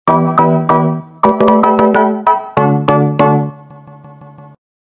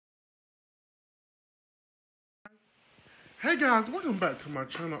Hey guys, welcome back to my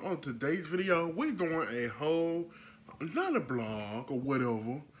channel. On today's video, we're doing a whole, not a blog or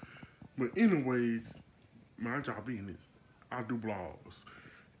whatever, but anyways, my job is this. I do blogs,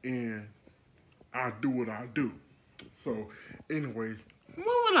 and I do what I do. So, anyways,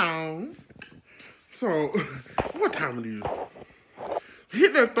 moving on. So, what time it is?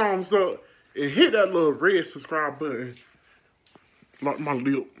 Hit that thumbs up and hit that little red subscribe button. Like my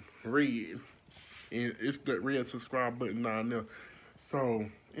lip, red. And it's that red subscribe button down there. So,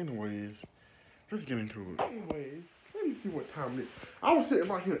 anyways, let's get into it. Anyways, let me see what time it is. I was sitting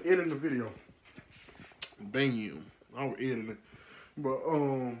right here editing the video. Bam. I was editing. But,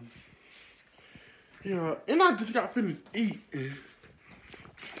 yeah, and I just got finished eating.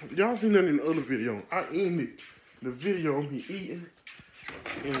 Y'all seen that in the other video. I ended the video of me eating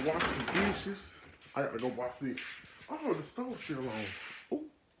and washing the dishes. I gotta go wash this. Oh, the stove's still on. Ooh.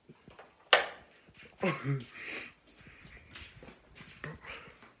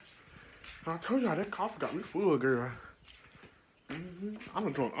 I told y'all that coffee got me full, girl. I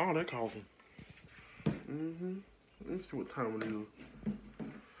done drunk all that coffee. Let me see what time it is.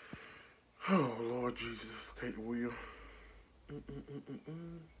 Oh, Lord Jesus, take the wheel.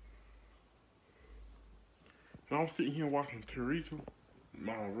 Now I'm sitting here watching Teresa.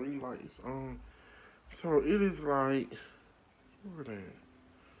 My ring light is on. So it is like, where that?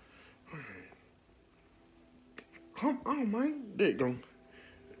 Okay. Come on, man. There you go.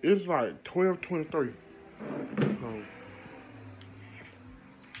 It's like 12:23.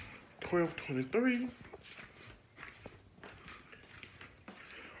 12:23.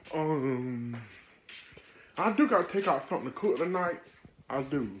 I do gotta take out something to cook tonight. I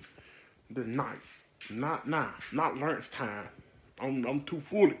do. The night. Not now. Not lunch time. I'm too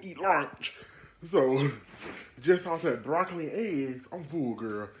full to eat lunch. So, just off that broccoli and eggs, I'm full,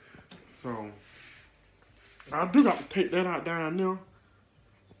 girl. So, I do got to take that out down there.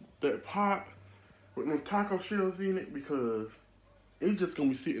 That pot with no taco shells in it, because it's just going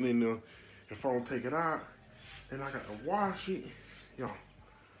to be sitting in there if I don't take it out. And I got to wash it. Y'all.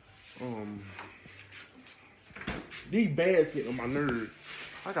 These bags get on my nerves.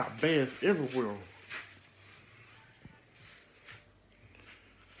 I got bags everywhere.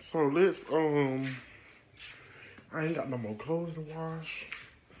 So let's, I ain't got no more clothes to wash.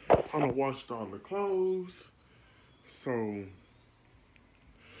 I done washed all the clothes. So,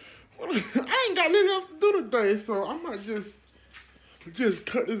 I ain't got nothing else to do today. So I might just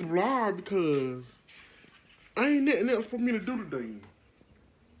cut this vlog because I ain't nothing else for me to do today.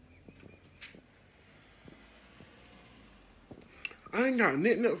 I ain't got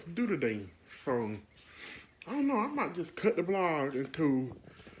nothing else to do today. So, I don't know. I might just cut the vlog until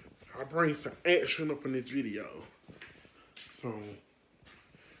I bring some action up in this video. So,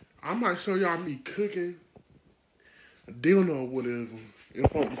 I might show y'all me cooking dinner or whatever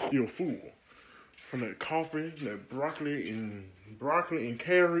if I'm still full. From that coffee, that broccoli and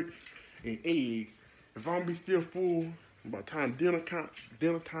carrots and egg. If I'm be still full, by the time dinner time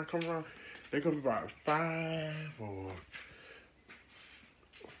come around, they gonna be about 5 or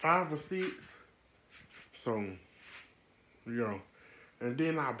 6. So, yeah. And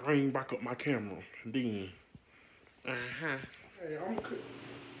then I bring back up my camera. And then, Hey, I'm cooking.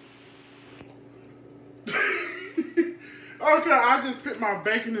 Okay, I just put my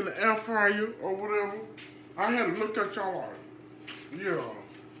bacon in the air fryer or whatever. I had to look at y'all like, yeah.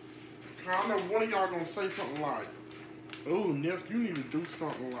 I know one of y'all gonna say something like, oh, Ness, you need to do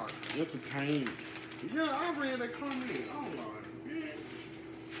something like entertainment. Yeah, I read that comment. I'm like, bitch.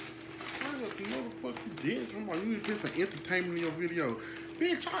 What the motherfucker you did? I'm like, you need to put some entertainment in your video.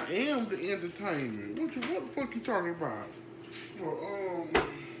 Bitch, I am the entertainment. What the fuck you talking about? Well,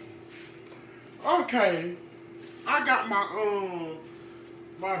 okay. I got my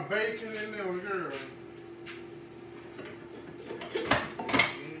bacon in there, girl.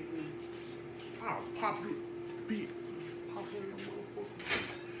 I'll pop you, beat. Pop on your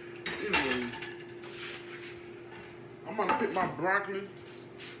motherfucker. Anyway, I'm gonna put my broccoli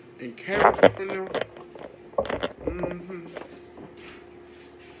and carrots up in there.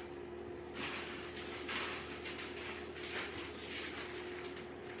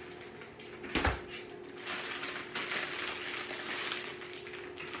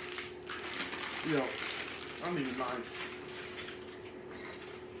 Yo, I need a knife.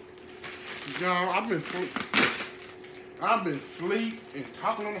 Y'all, I've been asleep and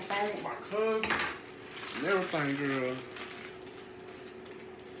talking on the phone with my cousin and everything, girl.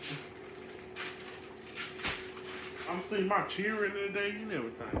 I'm seeing my cheering today and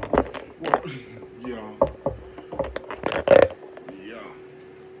everything. Well, yeah.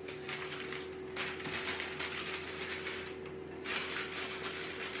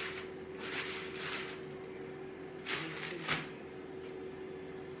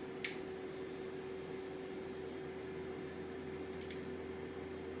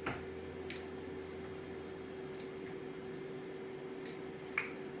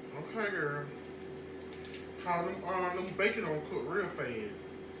 Okay, girl. Call them bacon on cook real fast.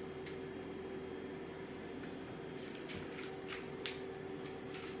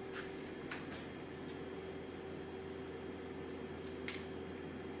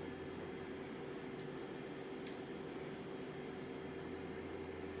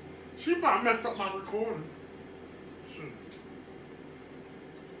 She probably messed up my recording. Shoot.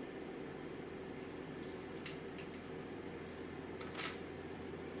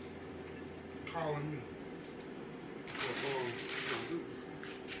 Calling me.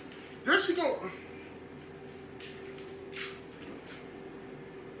 There she go.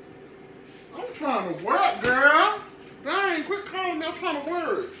 I'm trying to work, girl. Dang, quit calling me. I'm trying to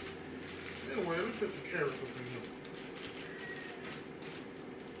work. Anyway, let's put the carrots up in here.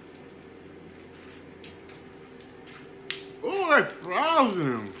 Oh, they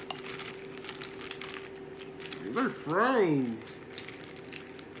frozen. They froze.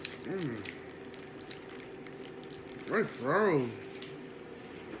 They froze.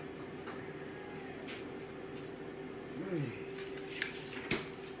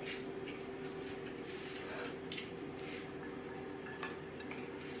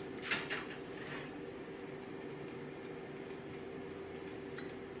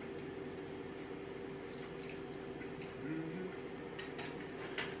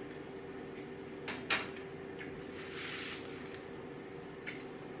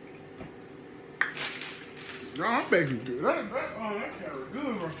 Y'all making good. That carrot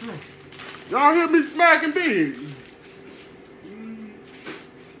good right there. Y'all hear me smacking big?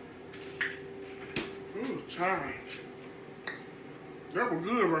 Ooh, child. That was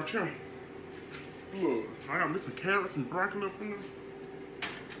good right there. Look, I got me some carrots and broccoli up in there.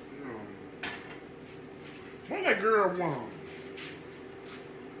 What that girl want?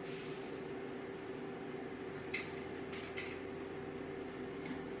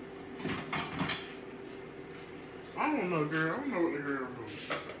 I don't know, girl. I don't know what the girl wants.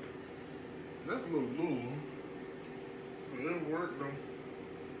 That's a little. But it'll work, though.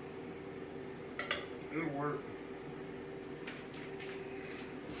 It'll work.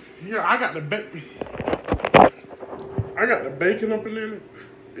 Yeah, I got the bacon. I got the bacon up in there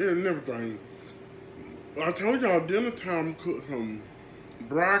and everything. I told y'all dinner time cook some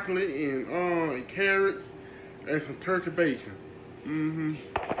broccoli and carrots and some turkey bacon. I'm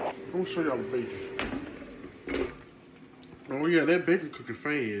gonna show y'all the bacon. Oh yeah, that bacon cooking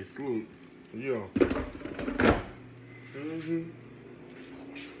fast. Look, yeah.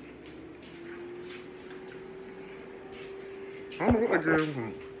 I don't know what that girl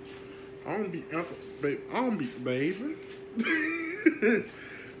wants. I don't be baby. I don't be baby.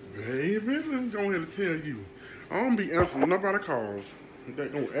 Baby, let me go ahead and tell you. I don't be answering nobody calls. They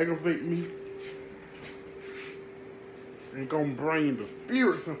gonna aggravate me. And gonna bring the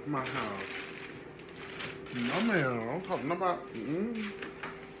spirits into my house. No man, I don't talk nobody.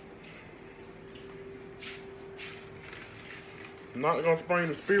 Not gonna bring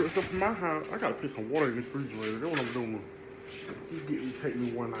the spirits up in my house. I gotta put some water in this refrigerator. That's what I'm doing. You take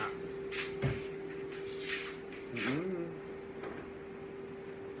me one out.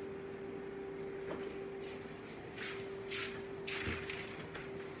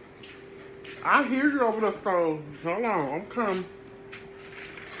 I hear you over the stove. Hold on, I'm coming.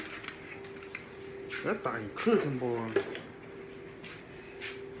 That thing cooking, boy.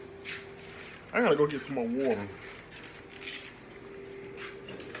 I gotta go get some more water.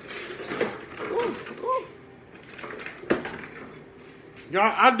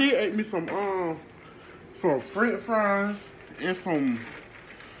 Y'all, I did eat me some French fries and some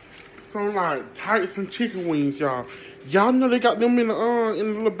like Tyson chicken wings, y'all. Y'all know they got them in the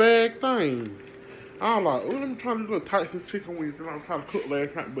little bag thing. I was like, oh, let me try these little Tyson chicken wings that I was trying to cook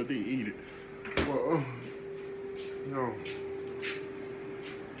last night, but didn't eat it. But no.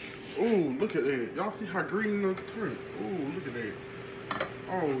 Oh, look at that. Y'all see how green those turn? Oh, look at that.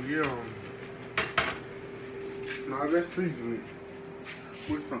 Oh yeah. Now let's season it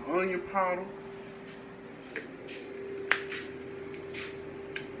with some onion powder.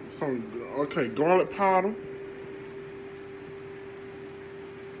 Okay, garlic powder.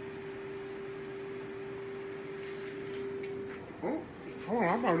 Oh, hold on,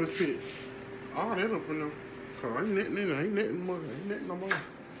 I'm about to fit all that up in there. Cause ain't nothing no more.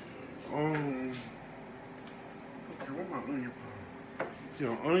 Okay, what my onion powder?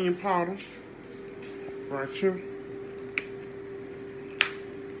 Yeah, onion powder. Right here.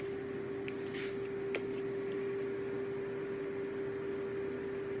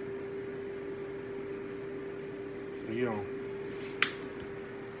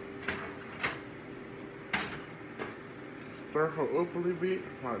 stir her up a little bit,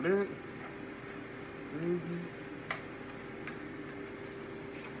 like that.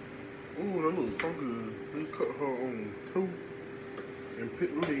 Ooh, that looks so good. Let me cut her on two and put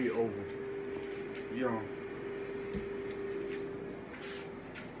the lid over. Yeah.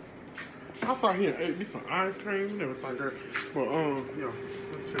 I saw here and ate me some ice cream and everything, girl. But yeah.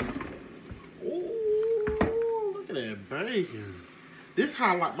 Let's check. Ooh, look at that bacon. This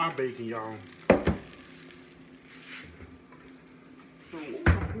how I like my bacon, y'all. So what's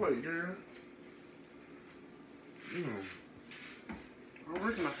my plate, girl? You know. I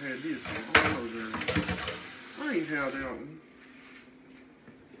reckon I had this. I don't know, girl. I ain't had that one.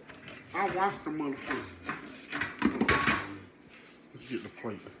 I watched the motherfucker. Let's get the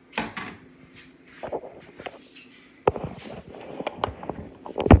plate.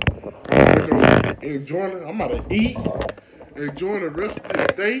 Enjoying it. I'm about to eat. Enjoy the rest of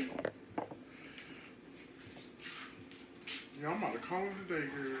the day. Yeah, I'm about to call it a day,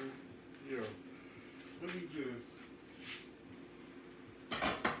 girl. Yeah. Let me just.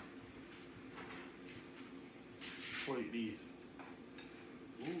 Plate these.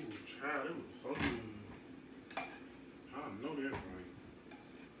 Ooh, child, it was so good. I know that right.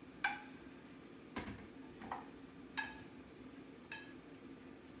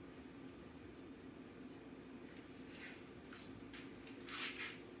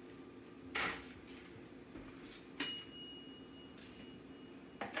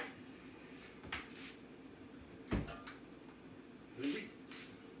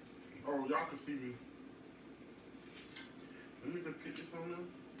 Oh, y'all can see me. Let me just put this on there.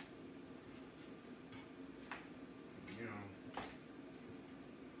 Yeah.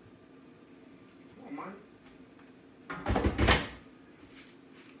 Come on, man.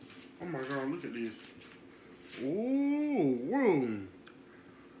 Oh my God, look at this. Ooh, whoa.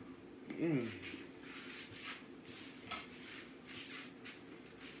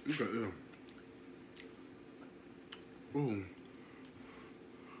 Look at them. Ooh.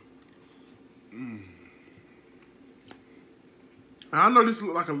 I know this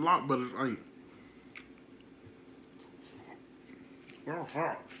look like a lot, but it ain't. Oh,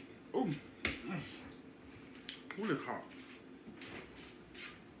 hot. Ooh. Really hot.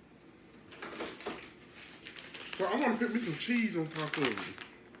 So I want to put me some cheese on top of it.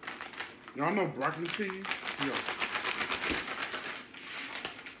 Y'all know broccoli cheese? Yeah.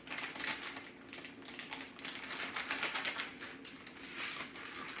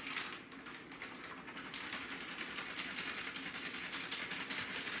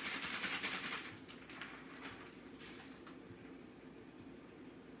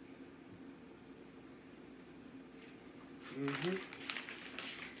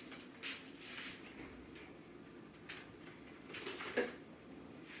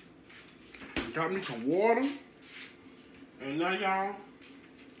 Got me some water. And now y'all,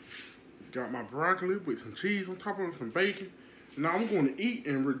 got my broccoli with some cheese on top of it, some bacon. Now I'm going to eat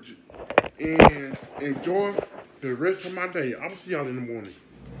and enjoy the rest of my day. I'll see y'all in the morning.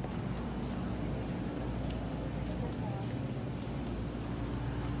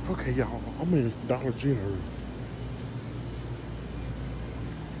 Okay, y'all, I'm in Dollar General.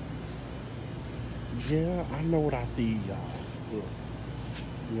 Yeah, I know what I see, y'all.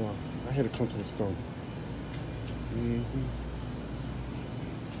 Yeah, I had to come to the store.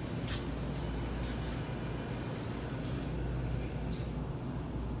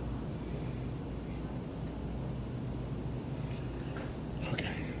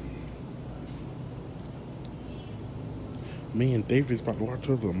 Okay. Me and David's about to watch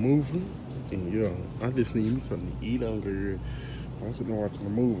us a movie. And yeah, I just need me something to eat on, girl. I'm sitting there watching a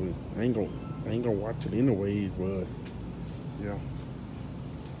movie. I ain't gonna watch it anyways, but yeah.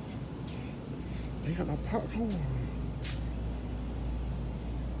 They got no popcorn.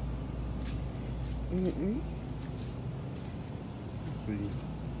 Let's see.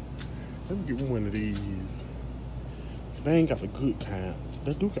 Let me get one of these. They ain't got the good kind.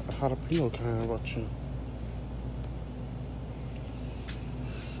 They do got the jalapeno kind right here.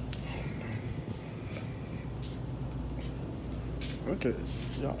 Okay,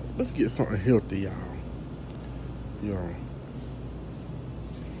 y'all, let's get something healthy, y'all. Y'all.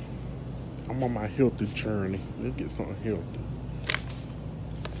 I'm on my healthy journey. Let's get something healthy.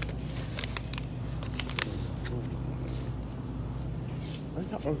 I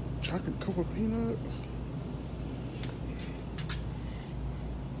got a chocolate covered peanuts.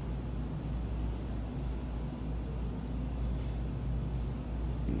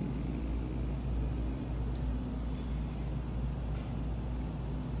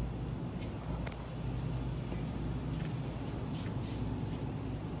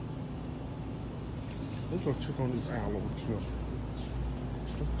 Let's go check on this owl over here.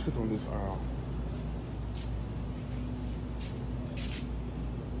 Let's check on this owl.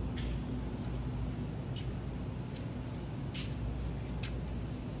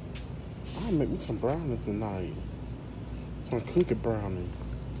 I'll make me some brownies tonight. Some cookie brownies.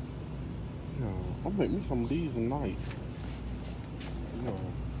 Yeah, I'll make me some of these tonight. Yeah.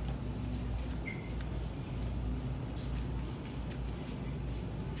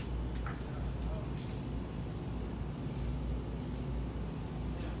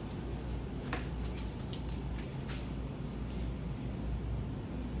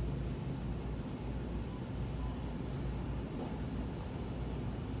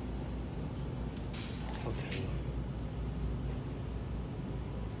 Okay.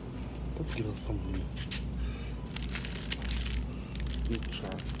 Let's get us some of these. Good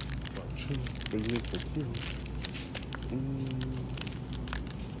shot. About 2, 3 minutes of kill.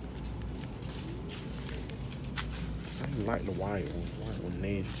 I didn't like the white one. White one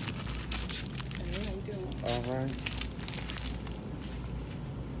nasty. Hey, how you doing? Alright.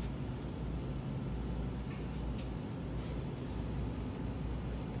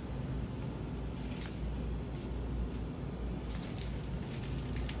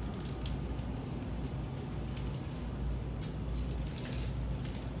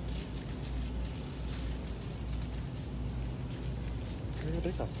 Yeah,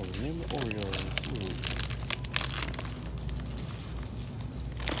 they got some lemon Oreos too.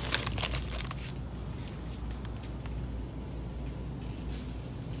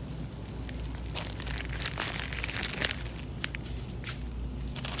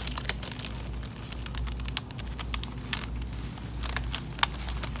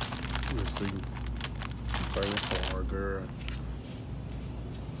 Let's see. Very hard, girl.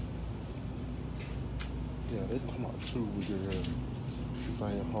 Yeah, they come out too with your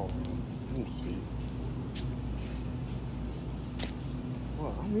very hard. Let me see.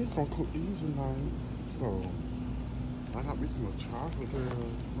 Well, I'm just gonna cook these tonight. So, I got me some chocolate, girl.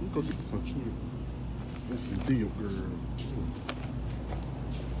 Let me go get some chips. And some dip, girl.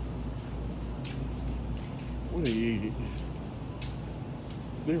 What they eat?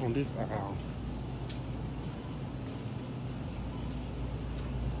 They on this aisle.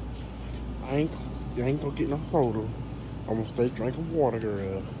 I ain't gonna get no soda. I'm gonna stay drinking water,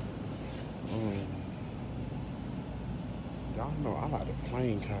 girl. Y'all know I like the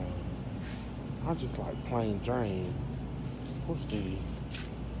plain kind. I just like plain Jane. What's these?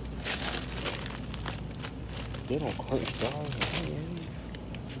 They don't crunch stars.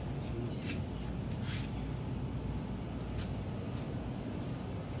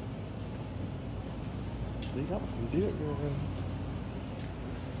 They got some dip, girl.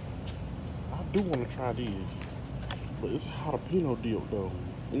 I do want to try these, but it's jalapeno dip though.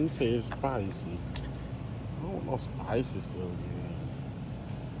 And you say it's spicy. I don't know spicy stuff, yeah.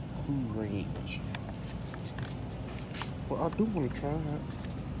 Cool Ranch. But I do want to try it.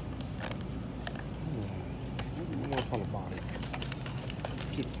 Give me more from the body.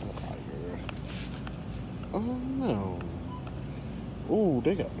 Get it from the body, girl. Oh no. Ooh,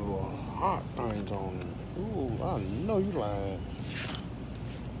 they got the little hot things on it. Ooh, I know you lying.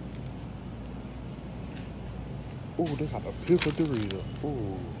 Ooh, they got the pickle Dorito.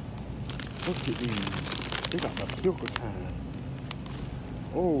 Ooh, look at these. They got the pickle kind.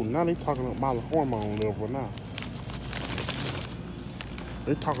 Oh, now they talking up my hormone level now.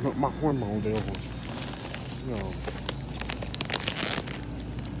 They talking up my hormone level. You know.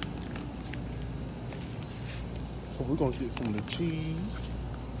 So we're gonna get some of the cheese.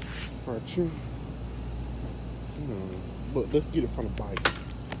 Right here. But let's get it from the bite.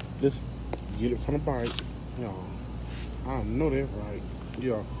 Let's get it from the bite. Y'all. I know that right.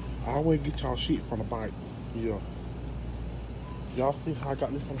 Yeah. I always get y'all shit from the bite. Yeah. Y'all see how I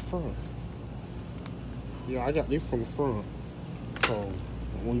got this from the front? Yeah, I got this from the front. So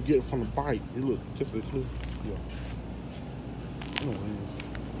when you get it from the bite, it looks just as good. Yeah. Anyways.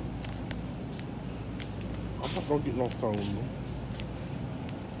 I'm not gonna get no soda.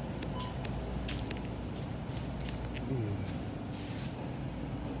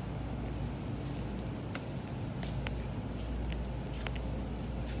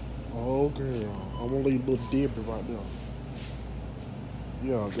 Oh girl, I'm gonna leave little Debbie right there.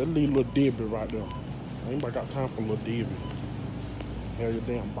 Yeah, just leave little Debbie right there. Anybody got time for little Debbie? Hell, your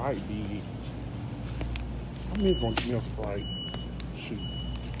damn bite, D. I'm just gonna get me a Sprite. Shoot.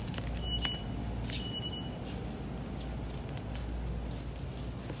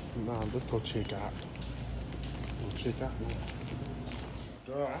 Nah, let's go check out. Go check out now.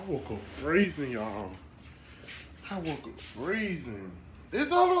 Duh, I woke up freezing, y'all. I woke up freezing. It's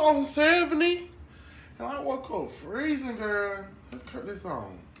only on 70. And I woke up freezing, girl. Let's cut this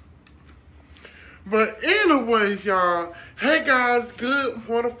on. But anyways, y'all. Hey, guys. Good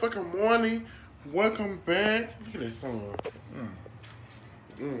motherfucking morning. Welcome back. Look at that sun.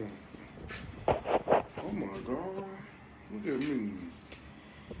 Oh, my God. Look at me.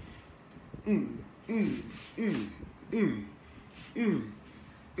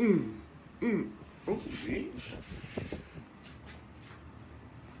 Oh, bitch.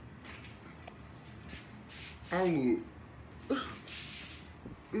 I look.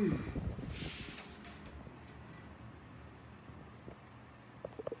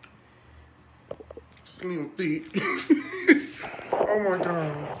 Slim thick. Oh my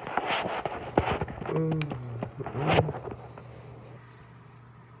God.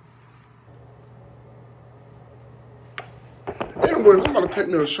 Anyways, I'm about to take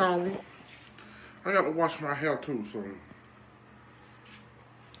me a shower. I gotta wash my hair too, so I'm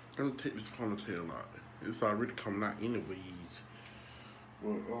gonna take this ponytail out. It's already coming out anyways.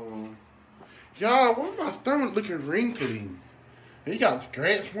 But y'all, why my stomach looking wrinkly? It got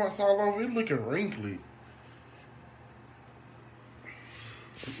scratch marks all over. It looking wrinkly.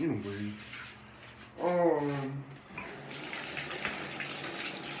 Anyway,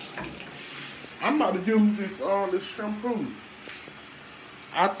 I'm about to use this shampoo.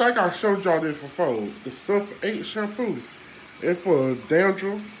 I think I showed y'all this before. The Sulfur 8 shampoo. It's for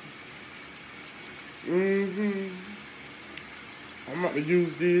dandruff. I'm about to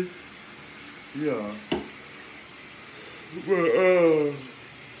use this. Yeah. But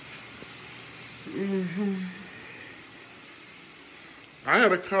I had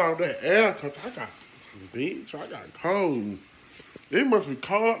to cut off that air because I got cold. It must be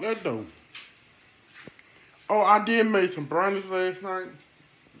cold out that door. Oh, I did make some brownies last night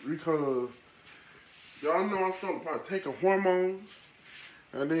because y'all know I'm starting about taking hormones,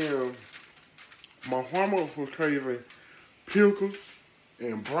 and then my hormones was craving pickles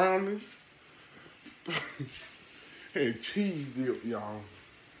and brownies and cheese dip, y'all.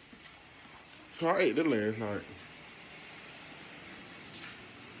 So I ate that last night.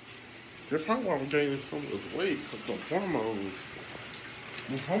 That's probably why I'm gaining so much weight, because the hormones.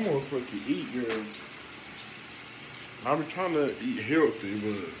 The hormones supposed to eat, girl. I've been trying to eat healthy,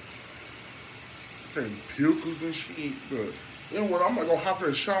 but and pickles and shit. But anyway, I'm gonna go hop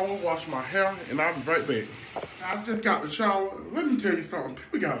in the shower, wash my hair, and I'll be right back. I just got the shower. Let me tell you something.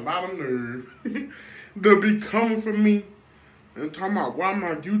 People got a lot of nerve. They'll be coming for me and talking about why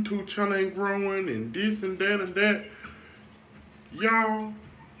my YouTube channel ain't growing and this and that and that. Y'all,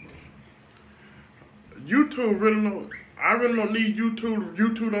 YouTube really don't. I really don't need YouTube.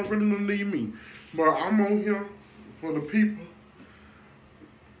 YouTube don't really don't need me. But I'm on here for the people.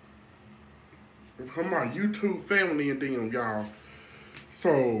 For my YouTube family and them, y'all.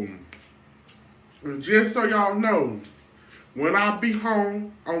 So, just so y'all know, when I be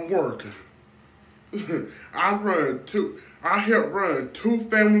home, I'm working. I help run 2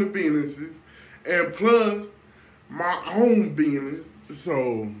 family businesses and plus my own business.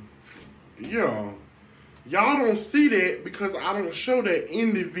 So, yeah. Y'all don't see that because I don't show that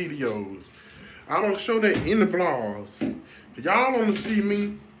in the videos. I don't show that in the blogs. Y'all only see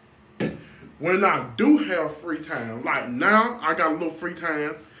me when I do have free time. Like now, I got a little free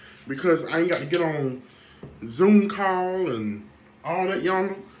time because I ain't got to get on Zoom call and all that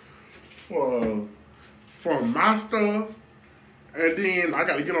yonder for my stuff. And then I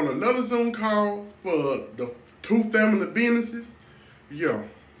got to get on another Zoom call for the 2 family businesses. Yeah.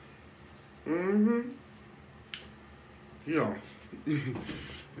 Yeah.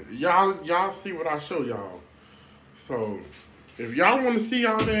 Y'all see what I show y'all. So, if y'all want to see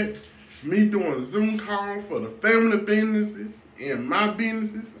all that, me doing Zoom calls for the family businesses and my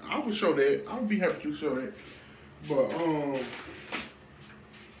businesses, I will show that. I'll be happy to show that.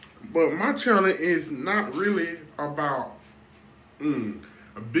 But my channel is not really about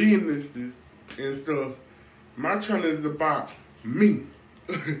businesses and stuff. My channel is about me.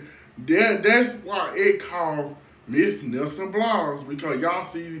 That's why it called Miss Nelson Blogs, because y'all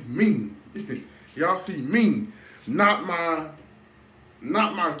see me. Y'all see me, not my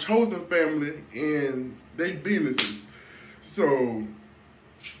chosen family and they businesses. So,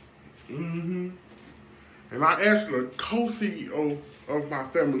 and I actually co-CEO of my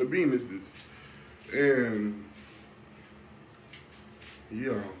family businesses, and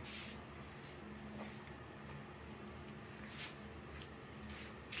yeah.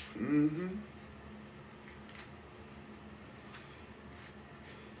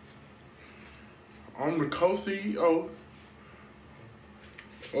 I'm the co-CEO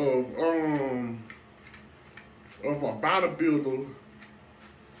of a bodybuilder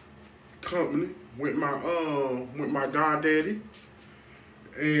company with my goddaddy.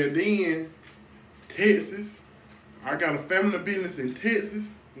 And then Texas. I got a family business in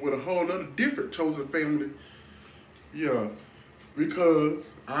Texas with a whole other different chosen family. Yeah. Because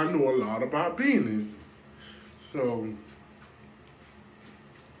I know a lot about business. So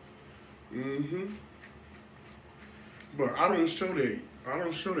but I don't show that. I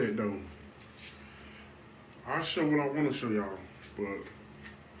don't show that though. I show what I want to show y'all. But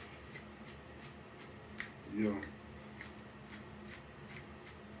yeah.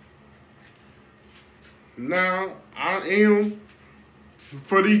 Now I am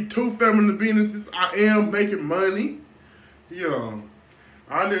for these two family businesses. I am making money. Yeah.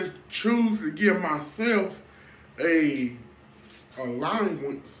 I just choose to give myself a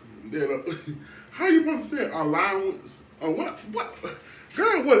allowance that how you supposed to say allowance or what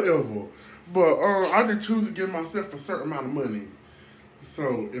girl whatever. But I just choose to give myself a certain amount of money.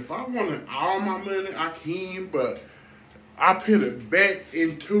 So if I wanted all my money, I can, but I put it back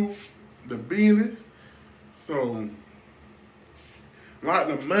into the business. So like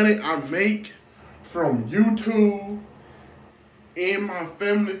the money I make from YouTube and my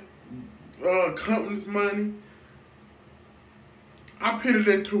family company's money, I put it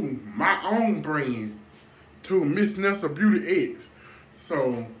into my own brand, to Miss Nessa Beauty X.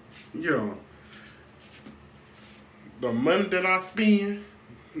 So, yeah, the money that I spend,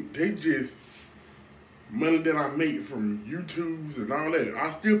 they just money that I make from YouTubes and all that.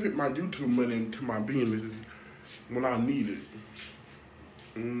 I still put my YouTube money into my businesses when I need it.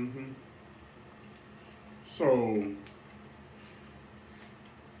 So,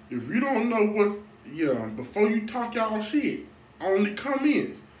 if you don't know what's, before you talk y'all shit on the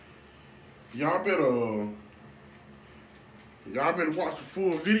comments, y'all better watch the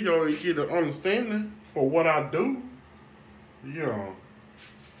full video and get an understanding for what I do. Yeah.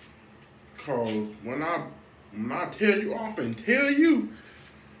 Cause when I tell you off and tell you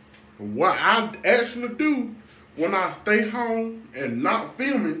what I actually do when I stay home and not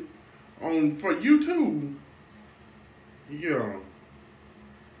filming for YouTube, yeah.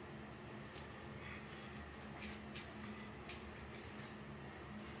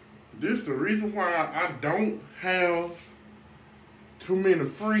 This is the reason why I don't have too many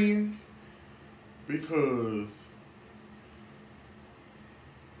friends, because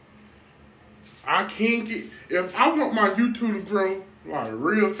I can't get, if I want my YouTube to grow like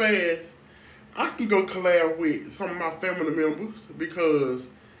real fast, I can go collab with some of my family members because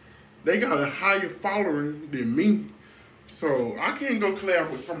they got a higher following than me. So I can't go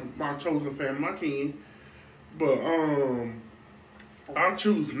collab with some of my chosen family. I can, but I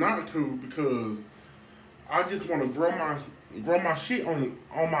choose not to because I just want to grow my shit on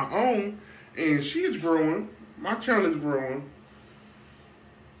my own, and she's growing. My channel is growing.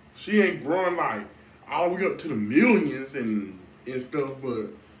 She ain't growing like all the way up to the millions and stuff, but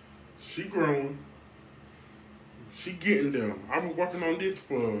she growing. She getting there. I've been working on this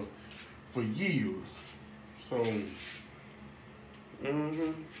for years. So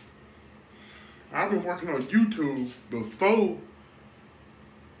I've been working on YouTube before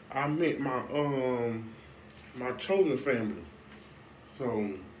I met my my chosen family. So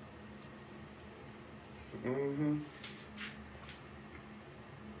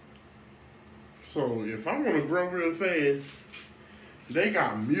so if I want to grow real fast, they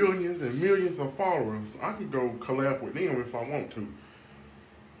got millions and millions of followers. I could go collab with them if I want to.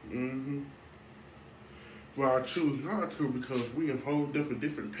 Well, I choose not to because we in whole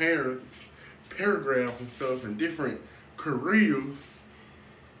different paragraphs and stuff and different careers.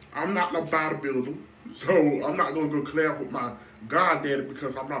 I'm not no bodybuilder, so I'm not gonna go collab with my goddaddy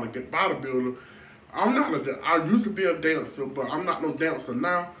because I'm not a good bodybuilder. I used to be a dancer, but I'm not no dancer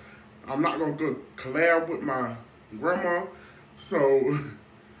now. I'm not gonna go collab with my grandma. So,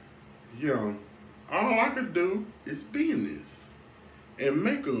 yeah, all I could do is business and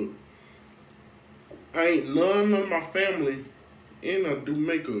makeup. Ain't none of my family in there do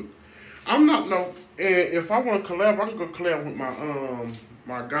makeup. I'm not no, and if I want to collab, I can go collab with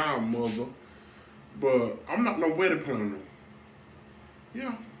my godmother, but I'm not no wedding planner.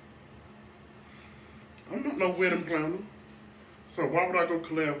 Yeah, I'm not no wedding planner. So why would I go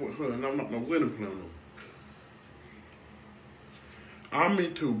collab with her and I'm not no wedding planner? I'm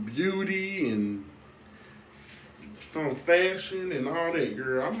into beauty and some fashion and all that,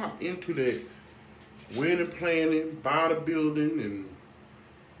 girl. I'm not into that wedding planning, bodybuilding, and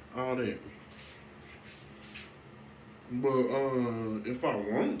all that. But if I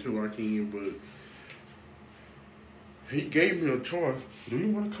wanted to, I can. But he gave me a choice. Do you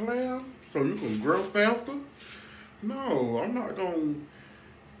want to collab so you can grow faster? No, I'm not gonna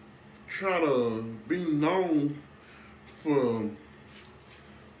try to be known for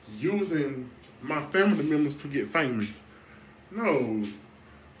using my family members to get famous. No,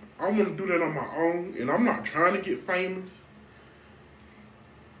 I want to do that on my own, and I'm not trying to get famous.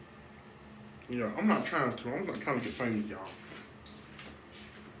 Yeah, I'm not trying to. I'm not trying to get famous, y'all.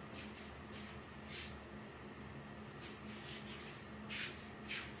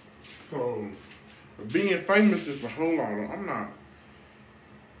 So, being famous is a whole lot of, I'm not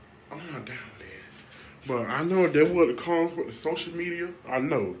down there. But I know that what it comes with the social media. I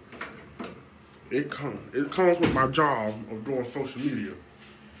know. It comes with my job of doing social media.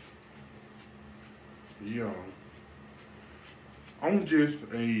 Yeah. I'm just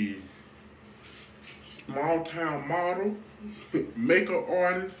a small town model, makeup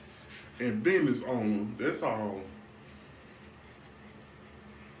artist, and business owner. That's all.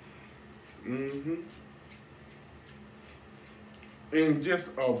 And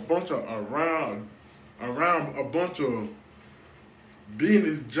just a bunch of around a bunch of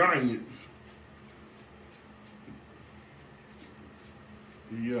business giants.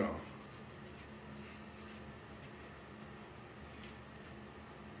 Yeah.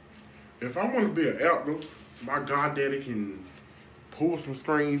 If I want to be an actor, my goddaddy can pull some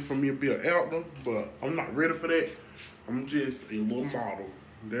strings for me to be an actor, but I'm not ready for that. I'm just a little model.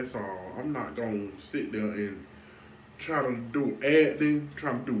 That's all. I'm not gonna sit there and try to do acting,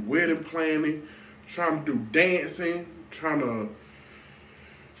 trying to do wedding planning, trying to do dancing, trying to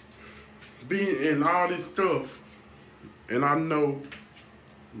be in all this stuff. And I know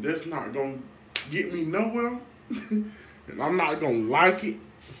that's not gonna get me nowhere. And I'm not gonna like it.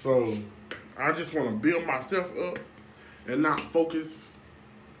 So I just wanna build myself up and not focus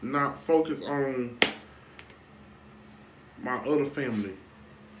on my other family.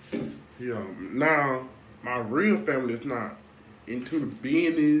 Yeah. Now my real family is not into the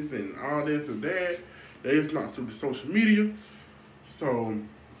business and all this and that. They is not through the social media. So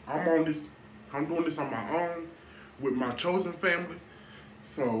I'm doing this on my own with my chosen family.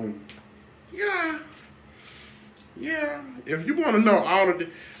 So yeah. If you want to know all of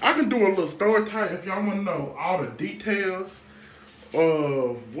I can do a little story time if y'all want to know all the details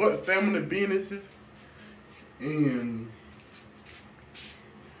of what family businesses and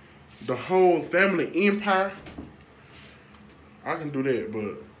the whole family empire. I can do that,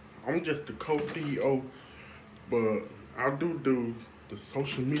 but I'm just the co-CEO. But I do the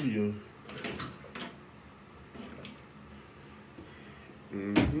social media.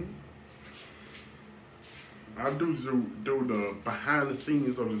 I do the behind the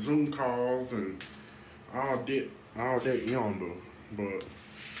scenes of the Zoom calls and all that yonder. But let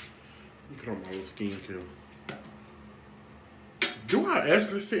me put on my little skincare. Do I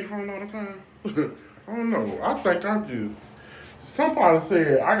actually sit home all the time? I don't know. I think I just. Somebody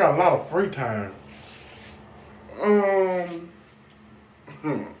said I got a lot of free time.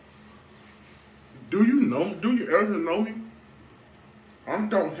 Do you ever know me? I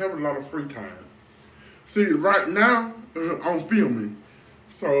don't have a lot of free time. See, right now, I'm filming.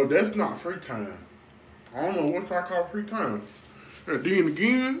 So that's not free time. I don't know what y'all call free time. And then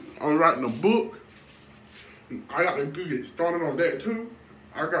again, I'm writing a book. I got to get started on that too.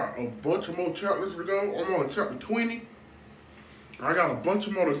 I got a bunch of more chapters to go. I'm on chapter 20. I got a bunch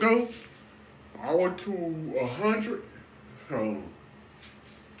of more to go. I went to 100. So,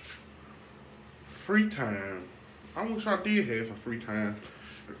 free time. I wish I did have some free time.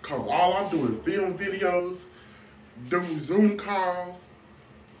 Because all I do is film videos, do Zoom calls.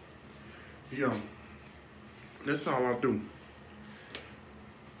 Yeah. That's all I do.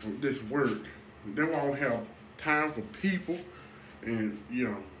 This work. Then I don't have time for people. And,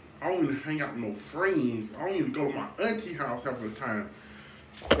 I don't even hang out with no friends. I don't even go to my auntie house half the time.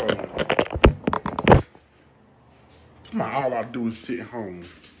 So, come on, all I do is sit home.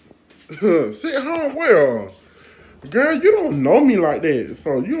 Sit home well. Girl, you don't know me like that.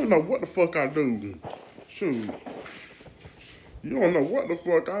 So, you don't know what the fuck I do. Shoot. You don't know what the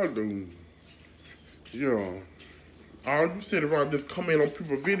fuck I do. Yeah. All you sit around just comment on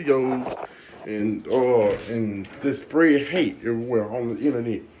people's videos and just spread hate everywhere on the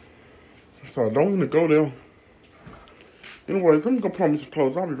internet. So don't even go there. Anyways, let me go put on me some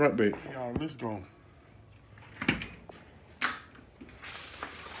clothes. I'll be right back. Y'all, let's go.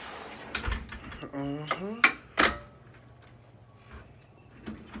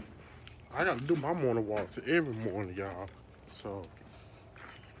 I got to do my morning walks every morning, y'all. So,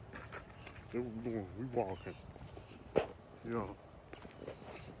 that's what we're doing. We walking. Yeah.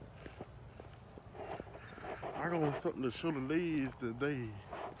 I got something to show the ladies today.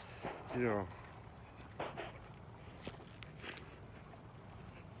 Yeah.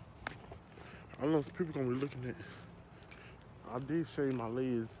 I know some people gonna be looking at. I did shave my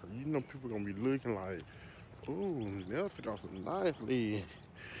legs. You know people gonna be looking like, ooh, Nelson got some nice legs.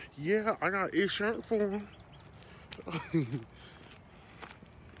 Yeah, I got insurance for him.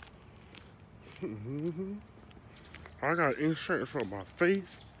 I got insurance for my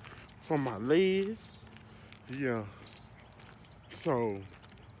face, for my legs. Yeah. So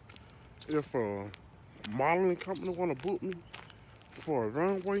if a modeling company wanna book me for a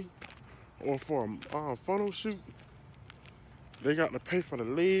runway or for a photo shoot, they got to pay for the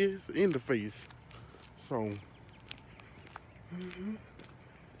legs and the face. So,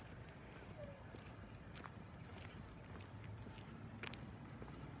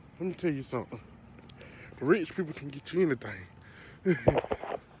 let me tell you something. Rich people can get you anything.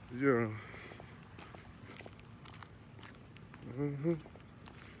 Yeah.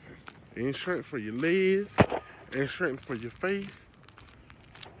 Insurance for your legs, insurance for your face.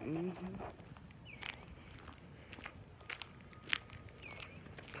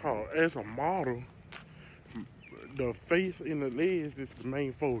 Cause as a model, the face and the legs is the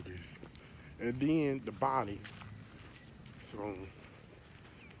main focus, and then the body. So,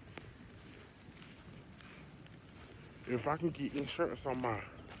 if I can get insurance on my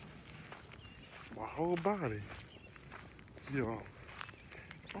whole body, yeah.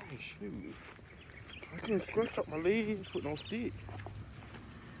 Oh shoot! I can't scrunch up my legs with no stick.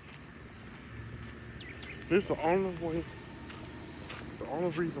 This is the only way, the only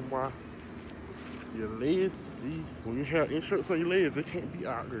reason why your legs, when you have insurance on your legs, they can't be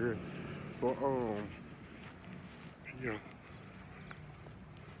out there. But yeah.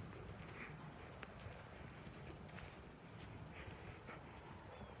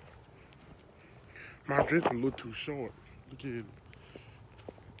 My dress a little too short. Look at it.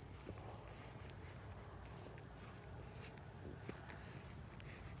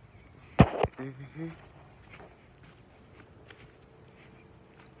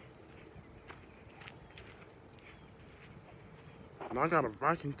 And I got a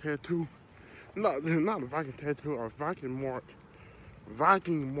Viking tattoo. Not a Viking tattoo, a Viking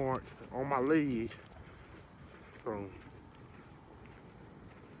mark on my leg. So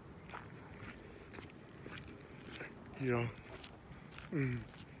yeah.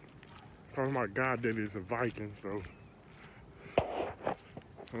 Cause my goddaddy is a Viking, so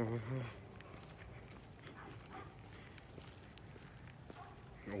a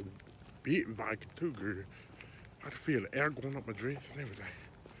big Viking too, girl. I can feel the air going up my dress and everything.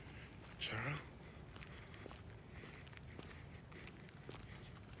 Child.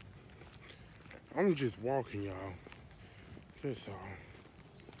 I'm just walking, y'all. That's all.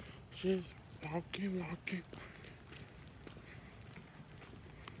 Just walking.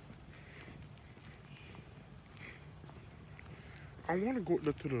 I want to go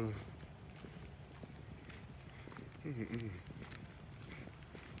up to the...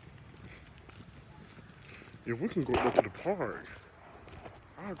 If we can go up to the park,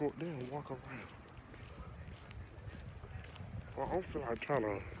 I'll go up there and walk around. Well, I don't feel like trying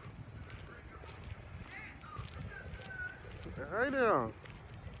to... Hey there!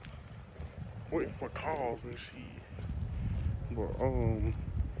 Waiting for calls and shit. But,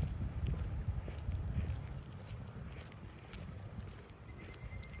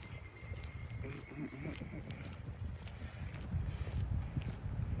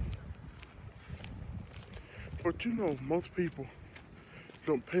 but you know, most people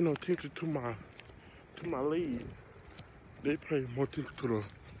don't pay no attention to my legs. They pay more attention to the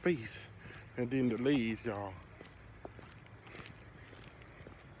face and then the legs, y'all.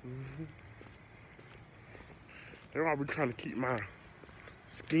 That's why I be trying to keep my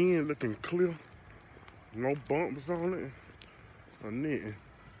skin looking clear, no bumps on it or nothing.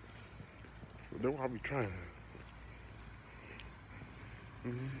 So that's why I be trying.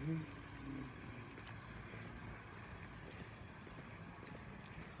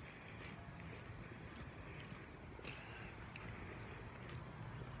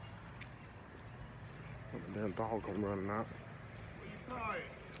 Damn dog gonna run out.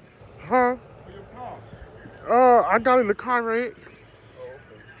 Huh? I got in the car wreck. Oh,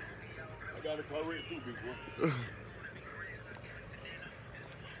 okay. I got a car wreck too, big boy.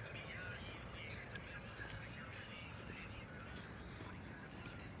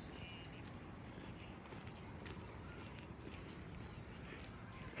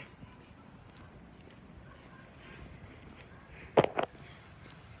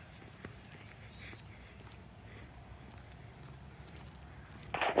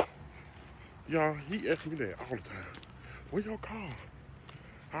 Y'all, he asked me that all the time. Where your car?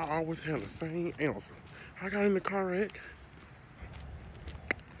 I always have the same answer. I got in the car wreck.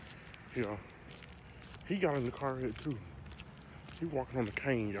 Yeah. He got in the car here too. He walking on the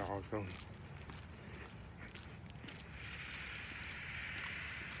cane, y'all, so.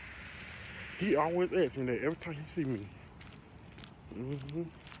 He always asks me that every time he see me. Mm-hmm.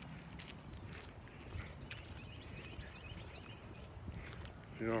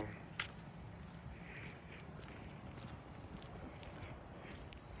 Yeah.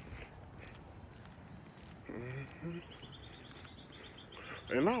 Mm-hmm.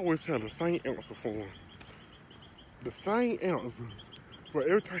 And I always have the same answer for him. The same answer. But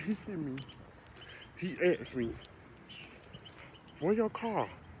every time he see me, he asks me, where your car?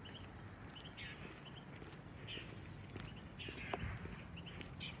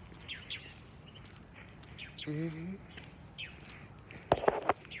 Mm-hmm.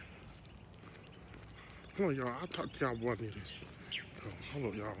 Hold on, y'all. I'll talk to y'all about this. Hold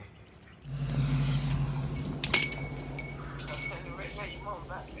on, y'all.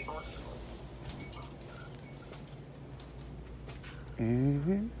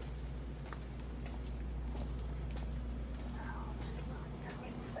 Mm-hmm.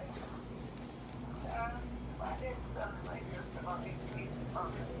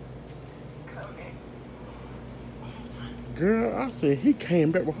 Girl, I said he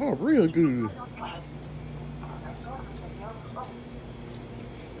came back with her real good.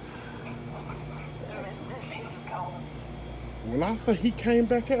 Well, I said he came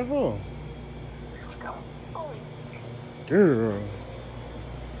back at her. Girl.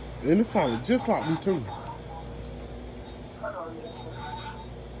 And it sounded just like me too.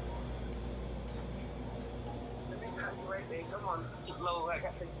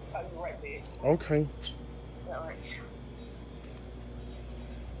 Okay.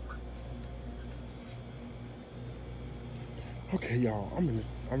 Okay, y'all. I'm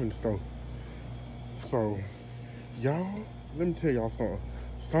in the store. So, y'all, let me tell y'all something.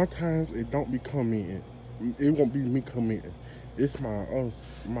 Sometimes it don't be coming. It won't be me coming. It's my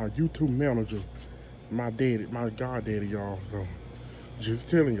YouTube manager, my daddy, my goddaddy, y'all. So, just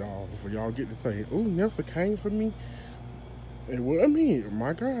telling y'all, for y'all get to say, oh, Nelson came for me. And well, I mean,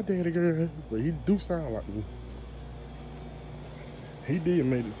 my goddaddy girl, but he do sound like me. He did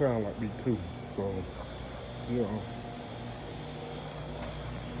make it sound like me too. So, you know.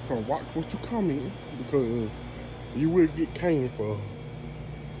 So watch what you comment because you will get cane for.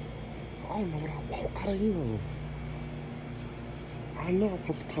 I don't know what I want out of him. I know I'm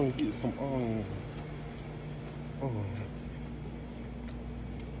supposed to come get some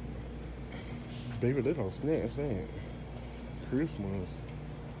baby, they don't snatch that. Christmas.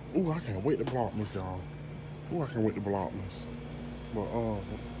 Ooh, I can't wait to block this, y'all. Ooh, I can't wait to block this. But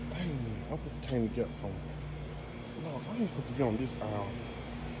dang, I just came to get some. No, I ain't supposed to be on this aisle.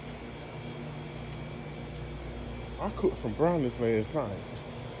 I cooked some brownies last night.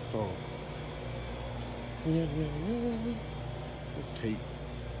 So yeah. It's cake.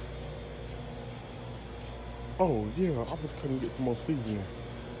 Oh yeah, I was couldn't get some more seasoning.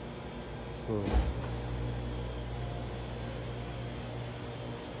 So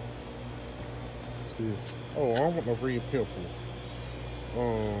what's this? Oh, I don't want no red pepper.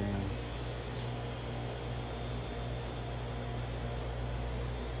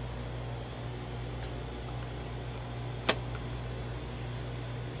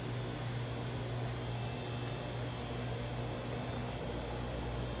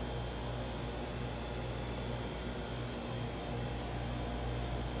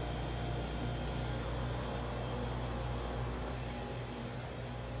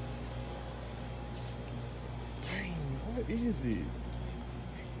 Dang, what is it?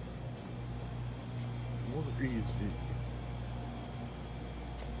 What is it?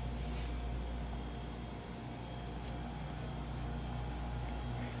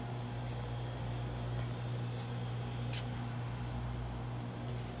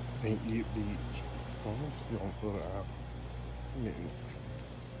 Ain't it beach? Oh, I'm still on the other aisle.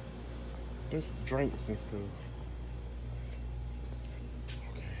 There's drinks and stuff.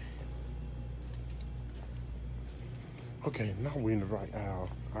 Okay, now we're in the right aisle.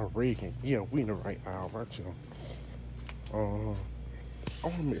 I reckon. Yeah, we in the right aisle, right, y'all? I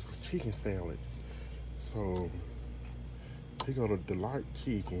want to make some chicken salad. So, pick out a Delight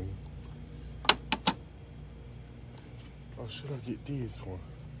chicken. Or should I get this one?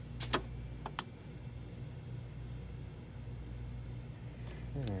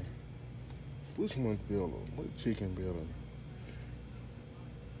 Which one's better? What chicken better?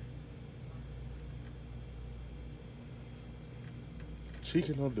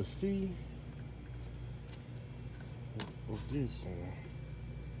 Chicken of the sea? Or this one?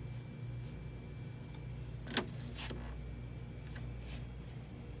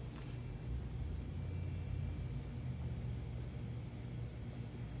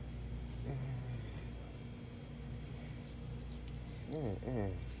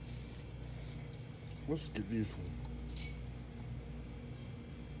 Let's get this one.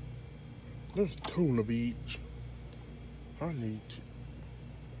 Let's Tuna Beach. I need to.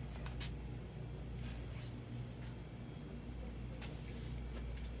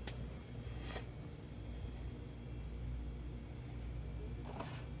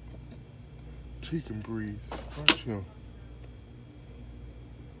 Chicken breeze. Right here.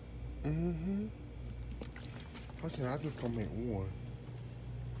 Okay, I just gonna make one.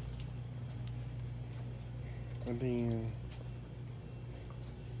 And then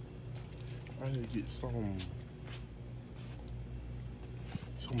I need to get some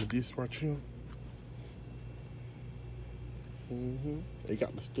of this right here. They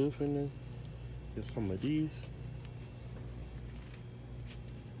got the stuff in there. Get some of these.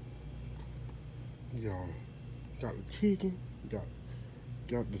 Y'all got the chicken. Got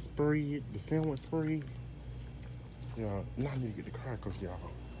the spread, the sandwich spread. Yeah, now I need to get the crackers, y'all.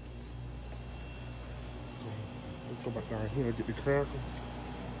 So let's go back down here and get the crackers.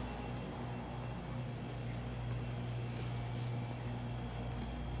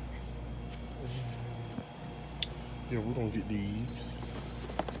 Yeah, we're gonna get these.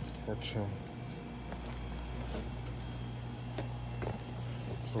 Watch out.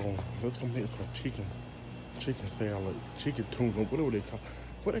 So let's go make some chicken salad, chicken tuna, whatever they call it.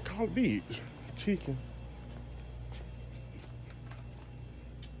 What they call it, bitch? Chicken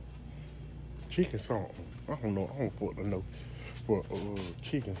salt. I don't know. I don't fucking know. But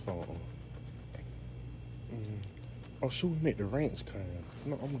chicken salt. Oh, should we make the ranch kind?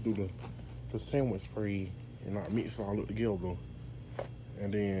 No, I'm gonna do the sandwich spray and I mix it all up together.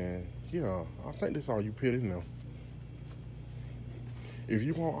 And then yeah, I think that's all you put in there. If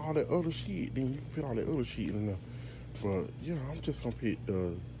you want all that other shit, then you can put all that other shit in there. But yeah, I'm just gonna put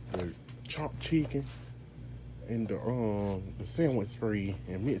the chopped chicken and the sandwich spray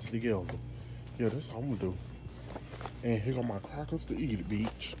and mix it together. Yeah, that's all I'm gonna do. And here go my crackers to eat it,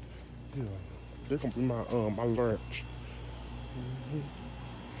 bitch. Yeah, they're gonna be my my lunch.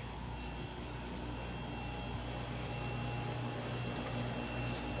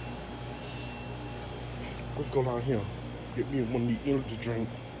 Let's go down here. Get me one of these energy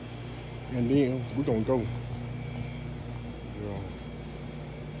drinks. And then we're gonna go. Yeah.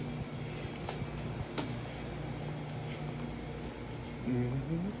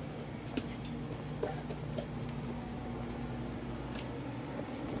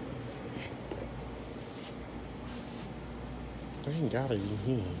 They ain't got it in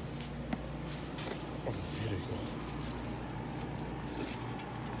here. Oh, here they go.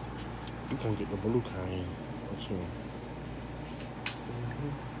 We're gonna get the blue kind. Let's see.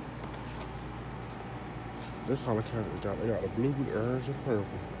 That's how the kind they got. They got the blue, orange, and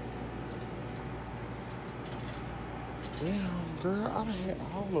purple. Damn, girl, I done had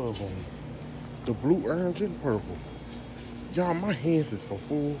all of them. The blue, orange, and purple. Y'all, my hands is so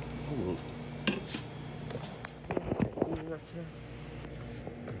full. Hold up. Full right here.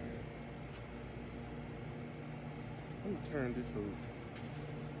 Let me turn this up.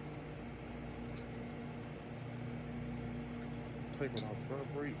 Take it off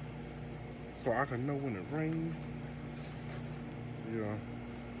vibrate so I can know when it rains. Yeah.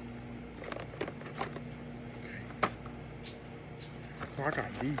 Okay. So I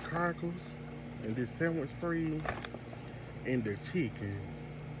got these crackers and this sandwich spray and the chicken.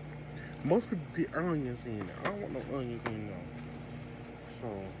 Most people put onions in there. I don't want no onions in there. So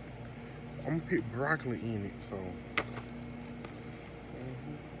I'm gonna put broccoli in it. So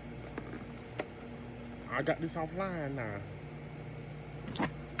I got this offline now.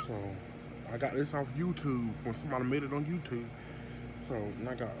 So I got this off YouTube when somebody made it on YouTube. So and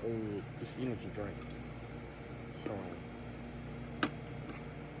I got this energy drink. So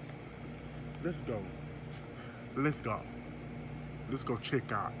let's go. Let's go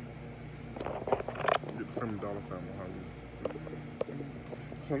check out. Get the family dollar sign behind me.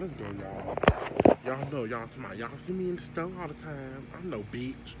 So let's go, y'all. Y'all know y'all see me in the store all the time. I know,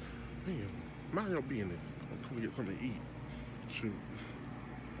 bitch. Man, mind your business. I'm coming to get something to eat. Shoot.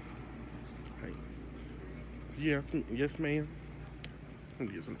 Hey. Yeah, yes, ma'am. I'm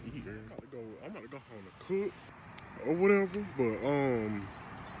gonna get something to eat here. I'm about to go home to cook or whatever, but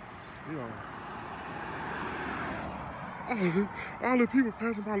all the people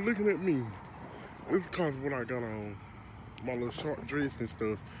passing by looking at me. It's because of what I got on. My little short dress and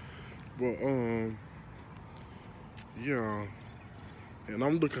stuff. But yeah. And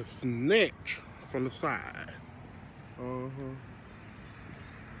I'm looking snatch from the side.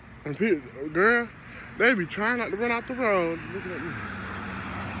 And people, girl, they be trying not to run out the road looking at me.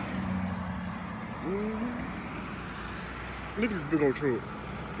 Look at this big old truck.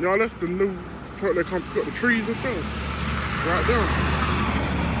 Y'all, that's the new truck that comes cut the trees and stuff. Right there.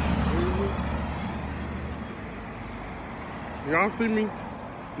 Y'all see me?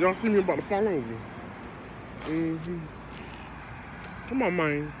 Y'all see me about to fall over. Come on,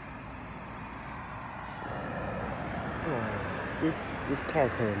 man. Oh, this car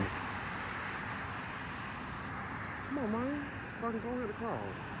coming. Come on, man. So I can go ahead and crawl.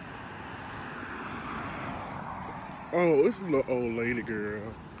 Oh, it's a little old lady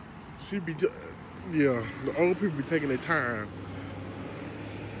girl. She be, yeah, the old people be taking their time.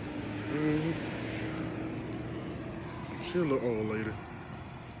 She a little old lady.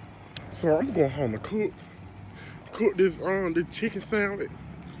 So I'm going home to cook this chicken salad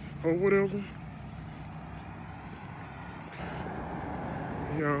or whatever.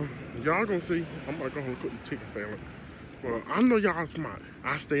 Yeah, y'all gonna see. I'm about to go home and cook the chicken salad. Well, I know y'all smart.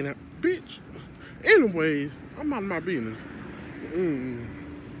 I stay in that bitch. Anyways, I'm out of my business.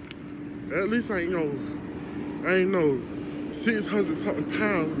 At least I ain't no 600 something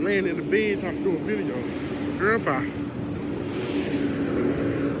pounds laying in the bed trying to do a video. Girl, bye.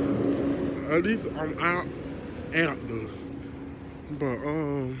 At least I'm out there. But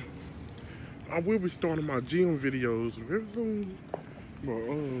I will be starting my gym videos very soon. But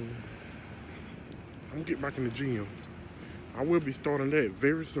I'm gonna get back in the gym. I will be starting that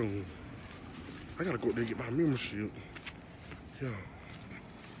very soon. I gotta go up there and get my membership. Yeah.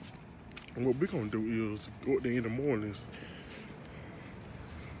 And what we're gonna do is go up there in the mornings.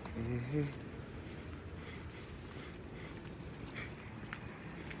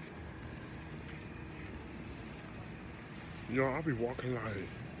 Y'all, I be walking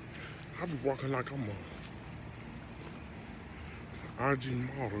like I'm a IG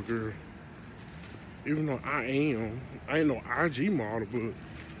model, girl. Even though I ain't no IG model, but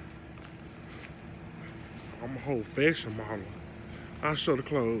I'm a whole fashion model. I show the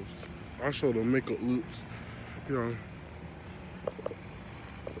clothes. I show the makeup looks. You know.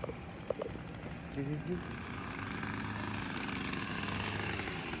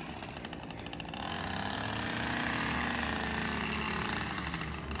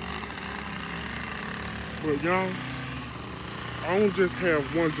 But y'all, I don't just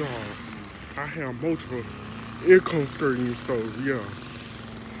have one job. I have multiple income streams, so yeah.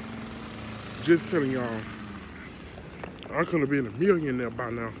 Just telling y'all, I could have been a millionaire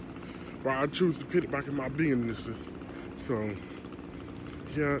by now, but I choose to put it back in my businesses. So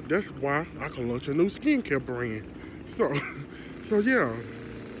yeah, that's why I can launch a new skincare brand. So yeah.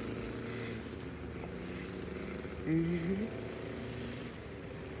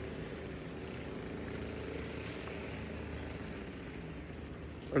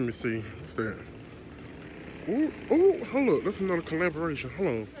 Let me see. What's that? Ooh, hold up. That's another collaboration. Hold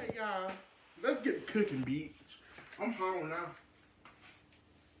on. Hey, y'all. Let's get cooking, bitch. I'm home now.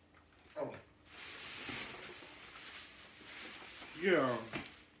 Oh. Yeah.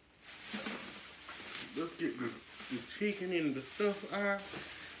 Let's get the chicken and the stuff out.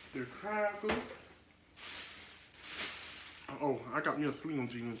 The crackers. Oh, I got me a Slim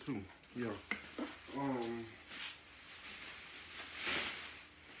Jim too. Yeah.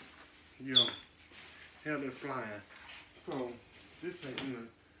 Yeah. Have it flying. So this ain't in.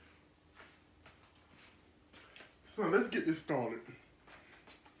 So let's get this started.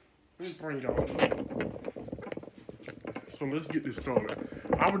 Let me bring y'all. So let's get this started.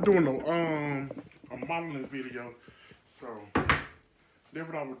 I was doing a modeling video, so that's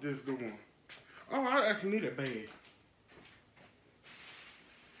what I was just doing. Oh, I actually need a bag.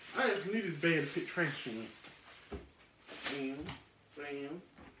 I actually need this bag to put trash in. Bam. Bam.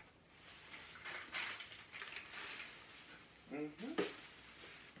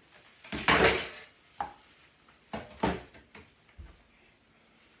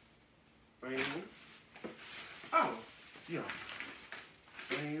 Oh, yeah.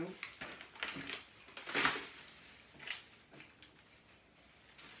 Bam.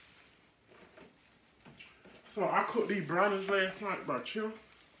 So I cooked these brownies last night by Chimp.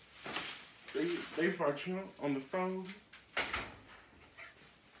 They by Chimp on the stove.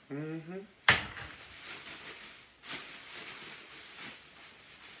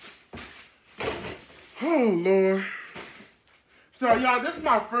 Oh, Lord. So, y'all, this is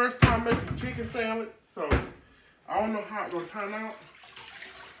my first time making chicken salad, so I don't know how it's going to turn out.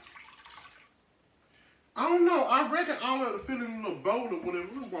 I don't know. I reckon I'll have to fill in a little bowl or whatever.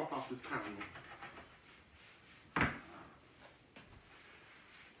 Let me walk off this counter.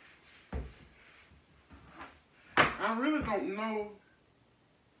 I really don't know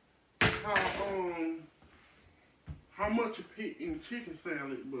how much you put in chicken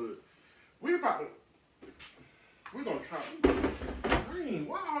salad, but we're about to We're gonna try. Dang,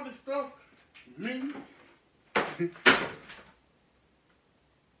 why all this stuff? Me.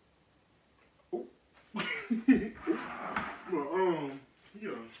 Well,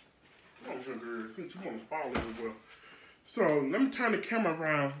 yeah. Come on, girl, since you want to follow as well. So let me turn the camera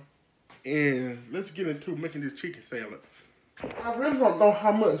around and let's get into making this chicken salad. I really don't know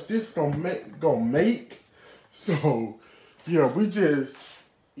how much this gonna make. So yeah, we just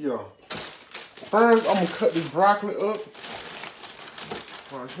First, I'm gonna cut this broccoli up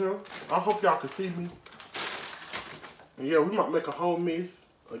right here. I hope y'all can see me. And yeah, we might make a whole mess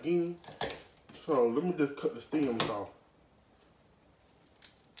again. So let me just cut the stems off.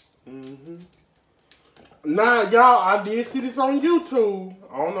 Now, y'all, I did see this on YouTube.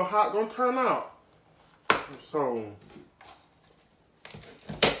 I don't know how it's gonna turn out. So,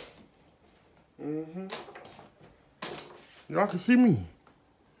 y'all can see me.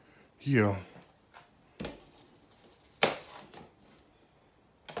 Yeah.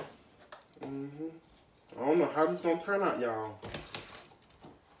 I don't know how this gonna turn out, y'all.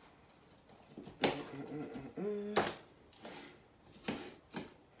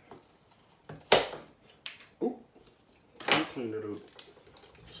 Oop. Let me clean it up.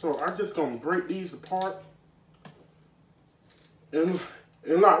 So I just gonna break these apart in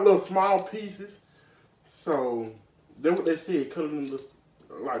like little small pieces. So that's what they said, cutting them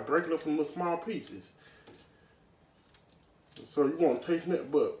like breaking up in little small pieces. So you want to taste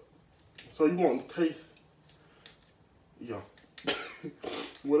that, but so you want to taste, yeah,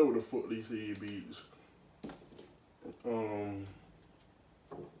 whatever the fuck these egg beads.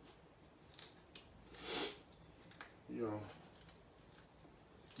 Yeah.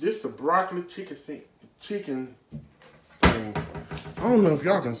 This the broccoli chicken thing. I don't know if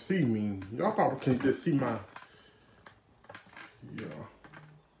y'all can see me. Y'all probably can just see my, yeah.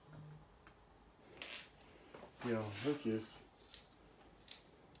 Yeah, look just.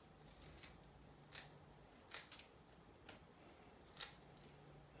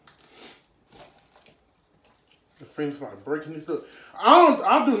 The friends like breaking this up.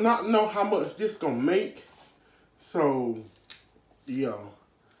 I do not know how much this gonna make. So, yeah.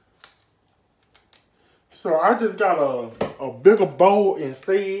 So I just got a bigger bowl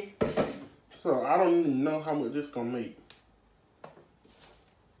instead. So I don't even know how much this gonna make.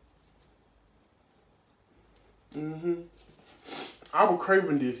 I was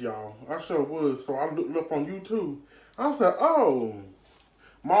craving this, y'all. I sure was. So I looked it up on YouTube. I said, oh,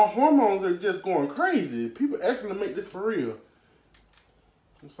 my hormones are just going crazy. People actually make this for real.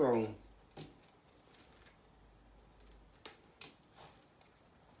 So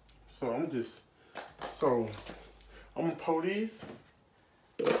I'm gonna pour this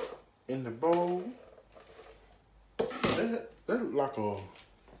in the bowl. That's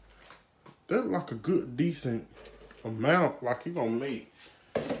like a good decent amount, like you gonna make.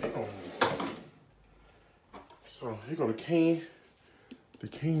 So here go the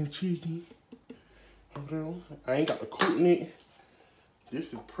canned chicken. I ain't got to cook it.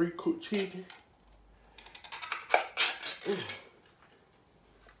 This is pre-cooked chicken. Ooh.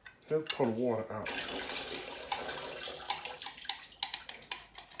 Let's pour the water out.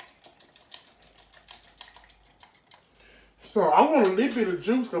 So I want a little bit of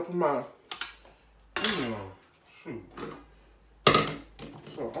juice up in my, shoot.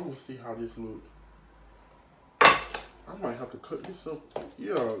 So I'm gonna see how this looks. I might have to cut this up.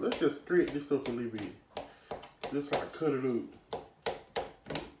 Yeah, let's just stretch this up a little bit. Just like cut it up.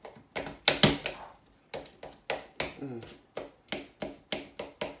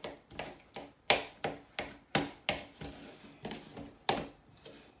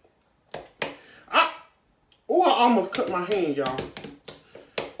 Oh, I almost cut my hand, y'all.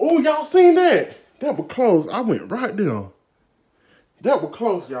 Oh, y'all seen that? That was close. I went right there. That was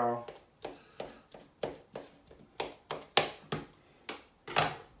close, y'all.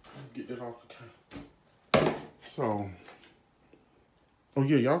 Get this off the camera. So, oh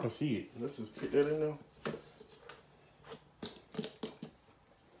yeah, y'all can see it. Let's just put that in there.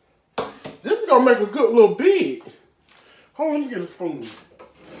 This is gonna make a good little bit. Hold on, let me get a spoon.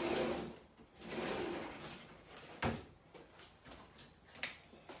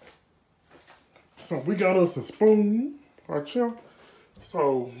 So we got us a spoon right here.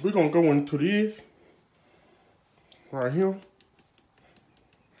 So we're gonna go into this right here.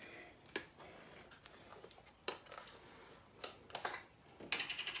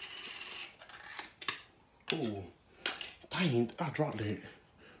 Oh, dang, I dropped that.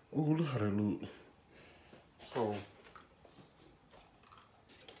 Oh, look how that look. So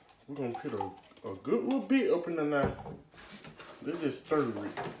we're gonna put a good little bit up in the now. Let's just stir it.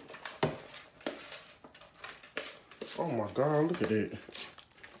 Oh my God, look at that.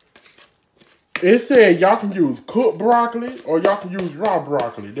 It said y'all can use cooked broccoli or y'all can use raw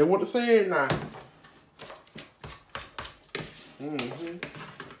broccoli. That's what it said now.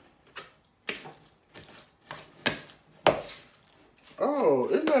 Oh,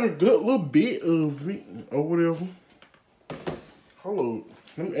 isn't that a good little bit of it or whatever? Hold on.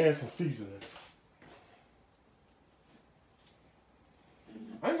 Let me add some seasoning.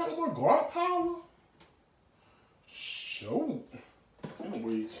 I ain't got no more garlic powder. Shoot.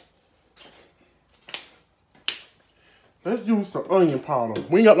 Anyways. Let's use some onion powder.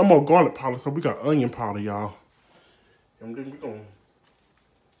 We ain't got no more garlic powder, so we got onion powder, y'all. And then we gonna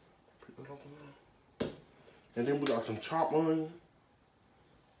pick it up now. And then we got some chopped onion.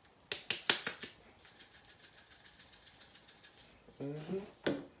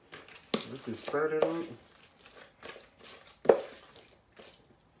 Let's just stir that up.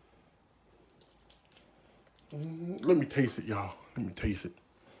 Let me taste it, y'all. Let me taste it.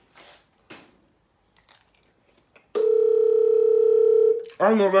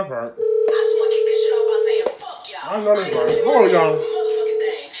 I know that part. I just want to kick this shit off by saying, fuck y'all. I know that part. Hold on, y'all. Every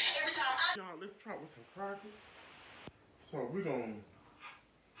time y'all, let's try with some crackers. So we're gonna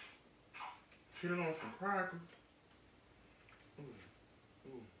hit it on some crackers.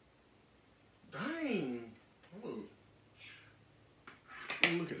 Ooh. Dang.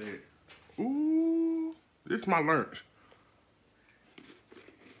 Look at that. Ooh. This is my lunch.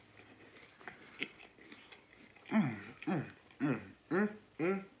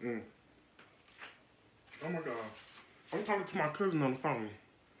 Oh my God. I'm talking to my cousin on the phone.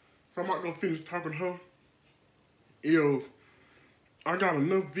 So I'm not gonna finish talking to her. If I got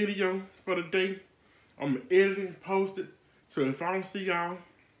enough video for the day, I'm gonna edit it, post it. So if I don't see y'all,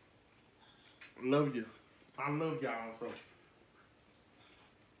 love you. I love y'all. So.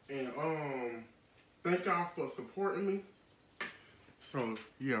 And thank y'all for supporting me. So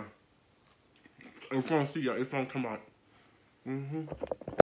yeah. If I don't see y'all, if I don't come out.